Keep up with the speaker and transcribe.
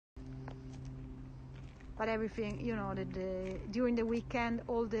but everything, you know, during the weekend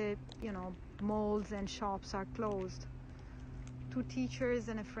all the, you know, malls and shops are closed. 2 teachers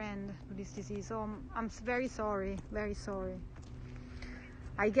and a friend with this disease. So I'm very sorry, very sorry.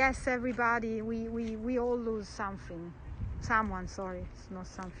 I guess everybody, we all lose something. Someone, sorry, it's not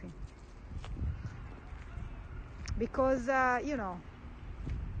something. Because, you know,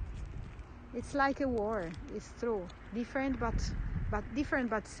 it's like a war, it's true. Different but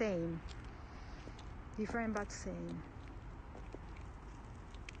same. Different but same.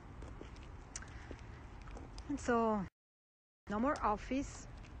 And so, no more office.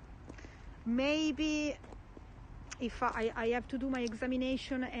 Maybe if I have to do my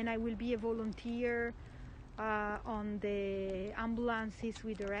examination and I will be a volunteer on the ambulances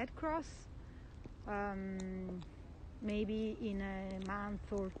with the Red Cross. Maybe in a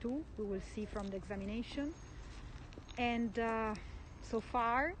month or 2, we will see from the examination. And so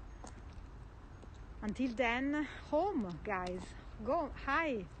far, until then, home, guys. Go,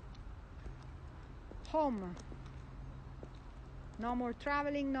 hi. Home. No more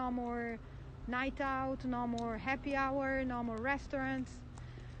traveling, no more night out, no more happy hour, no more restaurants.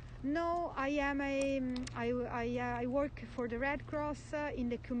 No, I work for the Red Cross in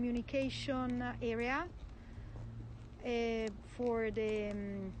the communication area for the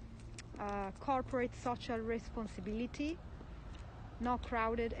corporate social responsibility. Not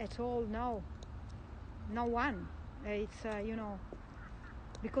crowded at all, no one. It's you know,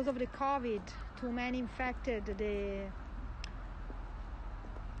 because of the COVID, too many infected.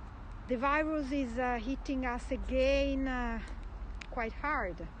 The virus is hitting us again quite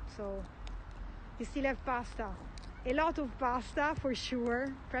hard. So we still have pasta, a lot of pasta for sure.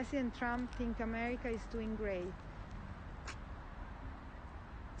 President Trump thinks America is doing great.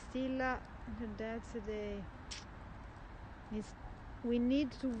 Still, that's we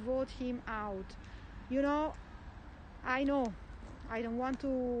need to vote him out. You know, I know I don't want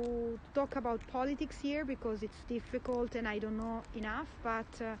to talk about politics here because it's difficult and I don't know enough,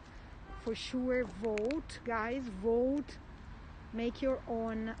 but for sure vote, guys, vote. Make your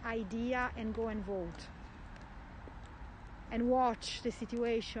own idea and go and vote. And watch the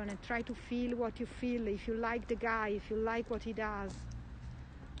situation and try to feel what you feel. If you like the guy, if you like what he does,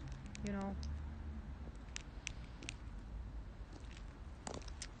 you know.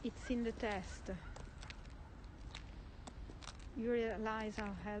 It's in the test. You realize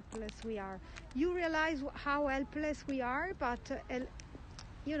how helpless we are. You realize how helpless we are, but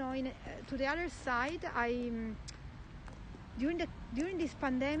you know, to the other side, during this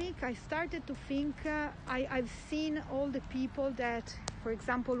pandemic, I started to think, I've seen all the people that, for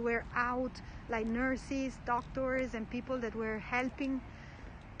example, were out, like nurses, doctors, and people that were helping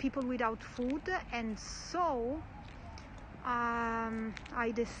people without food. And so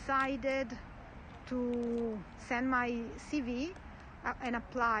I decided to send my CV and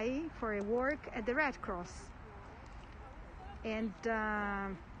apply for a work at the Red Cross. And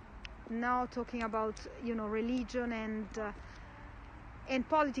now talking about, you know, religion and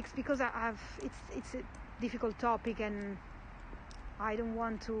politics, because it's a difficult topic and I don't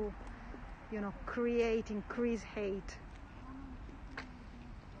want to, you know, increase hate.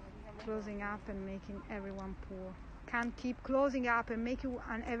 Closing up and making everyone poor. Can't keep closing up and making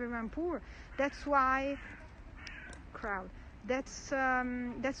everyone poor. That's why That's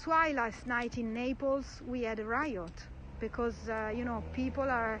why last night in Naples we had a riot, because you know, people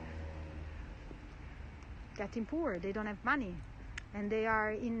are getting poor. They don't have money, and they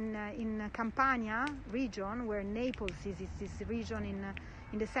are in Campania region, where Naples is. It's this region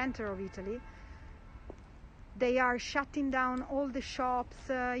in the center of Italy. They are shutting down all the shops,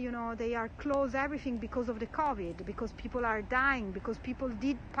 you know, they are close everything because of the COVID, because people are dying, because people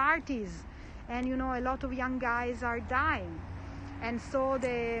did parties, and you know, a lot of young guys are dying. And so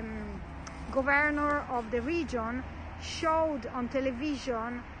the governor of the region showed on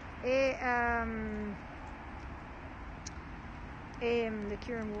television the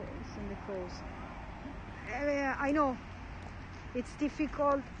current words in the close. I know it's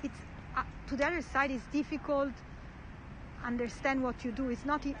difficult. It's to the other side, it's difficult understand what you do. It's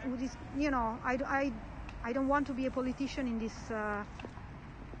not, you know, I don't want to be a politician in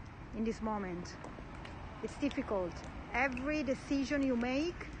this moment. It's difficult. Every decision you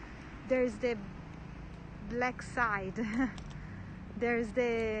make, there's the black side. There's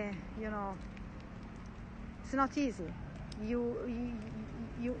the, you know, it's not easy.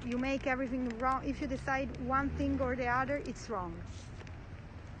 You make everything wrong. If you decide one thing or the other, it's wrong.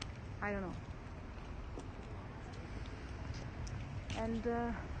 I don't know.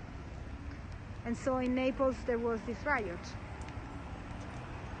 And so in Naples there was this riot.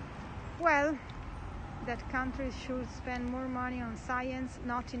 Well, that countries should spend more money on science,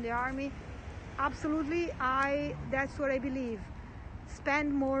 not in the army. Absolutely, that's what I believe.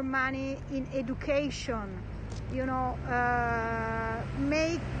 Spend more money in education, you know,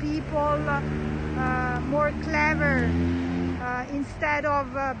 make people more clever instead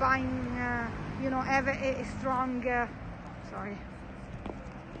of buying, you know, have a strong,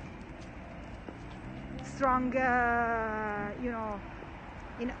 you know,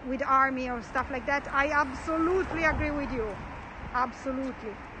 with army or stuff like that. I absolutely agree with you.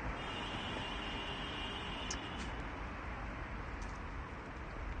 Absolutely.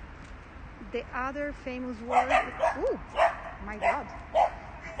 The other famous word. Oh my God.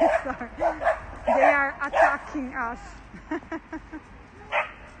 Sorry. They are attacking us.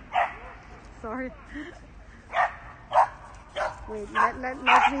 Sorry. Wait, let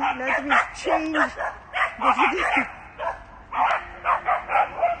me change the video.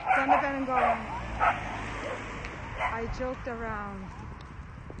 I joked around.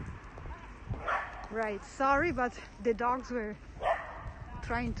 Right, sorry, but the dogs were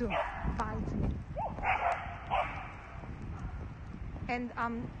trying to bite me. And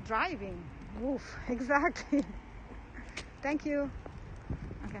I'm driving. Woof, exactly. Thank you.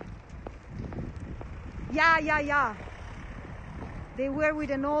 Okay. Yeah. They were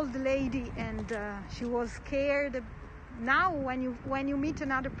with an old lady, and she was scared. Now, when you meet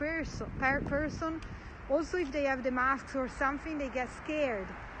another person, also if they have the masks or something, they get scared.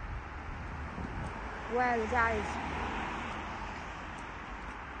 Well, guys.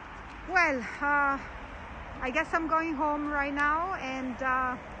 Well, I guess I'm going home right now, and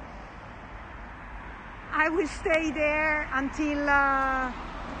I will stay there until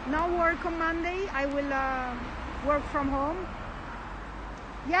no work on Monday. I will work from home.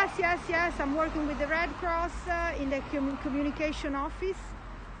 Yes, I'm working with the Red Cross in the communication office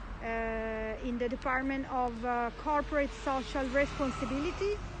in the Department of Corporate Social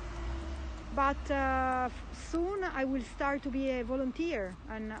Responsibility. But soon I will start to be a volunteer,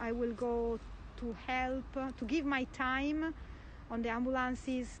 and I will go to help, to give my time on the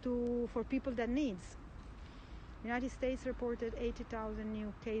ambulances for people that needs. United States reported 80,000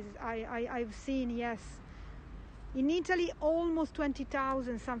 new cases. I've seen, yes. In Italy, almost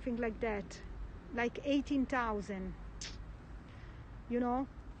 20,000, something like that. Like 18,000. You know,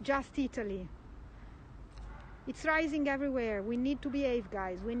 just Italy. It's rising everywhere. We need to behave,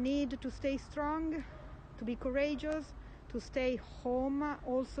 guys. We need to stay strong, to be courageous, to stay home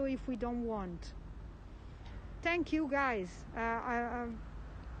also if we don't want. Thank you, guys.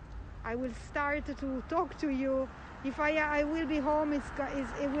 I will start to talk to you. If I will be home,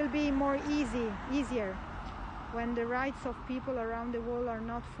 it will be more easier when the rights of people around the world are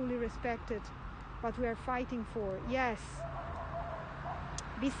not fully respected, what we are fighting for. Yes.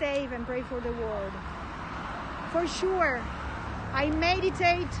 Be safe and pray for the world. For sure. I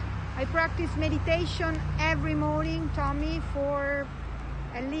meditate. I practice meditation every morning, Tommy, for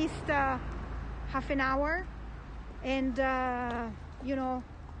at least half an hour. And, you know,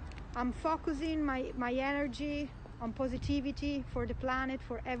 I'm focusing my energy on positivity for the planet,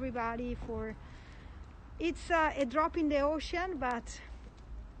 for everybody, for... It's a drop in the ocean, but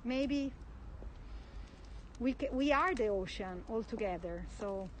maybe we are the ocean altogether.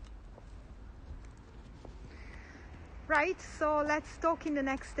 So, right, so let's talk in the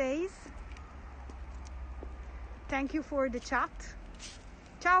next days. Thank you for the chat.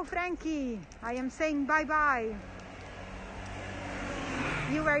 Ciao, Frankie. I am saying bye-bye.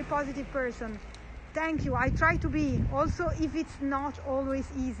 You're a very positive person. Thank you. I try to be, also if it's not always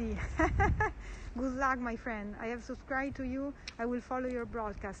easy. Good luck, my friend. I have subscribed to you. I will follow your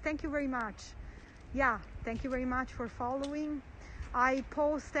broadcast. Thank you very much. Yeah, thank you very much for following. I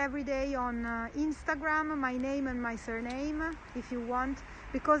post every day on Instagram my name and my surname if you want,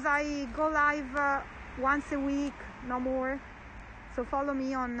 because I go live once a week, no more. So follow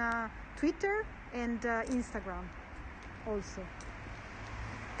me on Twitter and Instagram also.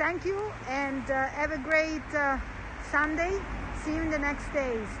 Thank you, and have a great Sunday. See you in the next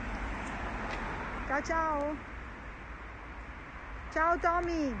days. Ciao, ciao. Ciao,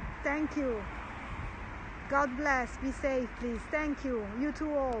 Tommy. Thank you. God bless. Be safe, please. Thank you. You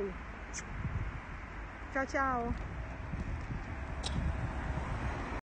too all. Ciao, ciao.